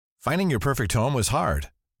Finding your perfect home was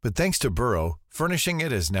hard, but thanks to Burrow, furnishing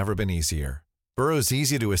it has never been easier. Burrow's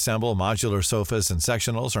easy-to-assemble modular sofas and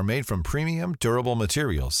sectionals are made from premium, durable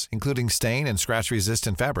materials, including stain and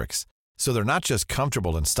scratch-resistant fabrics. So they're not just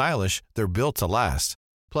comfortable and stylish, they're built to last.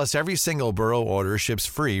 Plus, every single Burrow order ships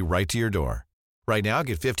free right to your door. Right now,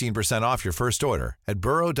 get 15% off your first order at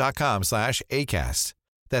burrow.com/ACAST.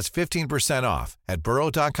 That's 15% off at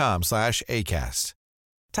burrow.com/ACAST.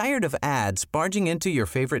 Tired of ads barging into your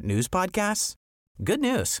favorite news podcasts? Good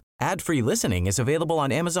news. Ad-free listening is available on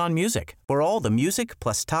Amazon Music for all the music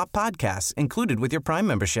plus top podcasts included with your Prime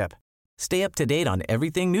membership. Stay up to date on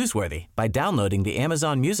everything newsworthy by downloading the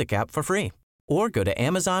Amazon Music app for free or go to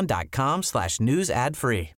amazon.com/news ad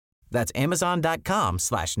free. That's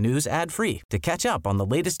amazon.com/news ad free to catch up on the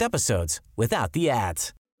latest episodes without the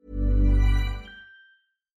ads.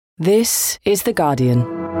 This is The Guardian.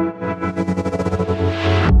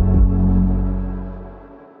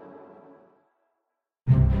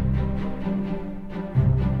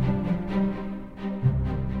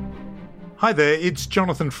 Hi there, it's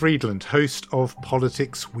Jonathan Friedland, host of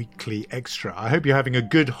Politics Weekly Extra. I hope you're having a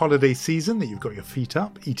good holiday season, that you've got your feet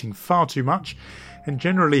up, eating far too much, and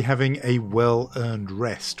generally having a well-earned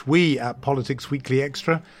rest. We at Politics Weekly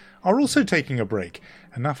Extra are also taking a break.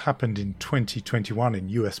 Enough happened in 2021 in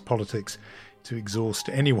US politics to exhaust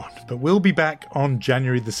anyone. But we'll be back on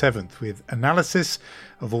January the 7th with analysis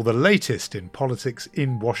of all the latest in politics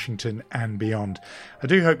in Washington and beyond. I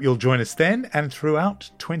do hope you'll join us then and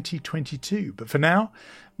throughout 2022. But for now,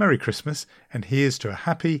 Merry Christmas, and here's to a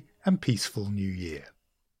happy and peaceful New Year.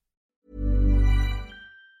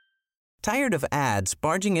 Tired of ads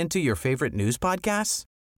barging into your favorite news podcasts?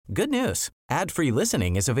 Good news. Ad-free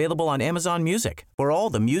listening is available on Amazon Music for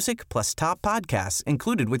all the music plus top podcasts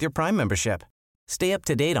included with your Prime membership. Stay up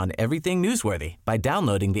to date on everything newsworthy by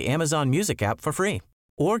downloading the Amazon Music app for free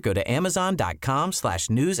or go to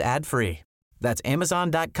amazon.com/news ad free. That's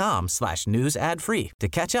amazon.com/news ad free to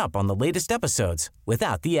catch up on the latest episodes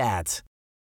without the ads.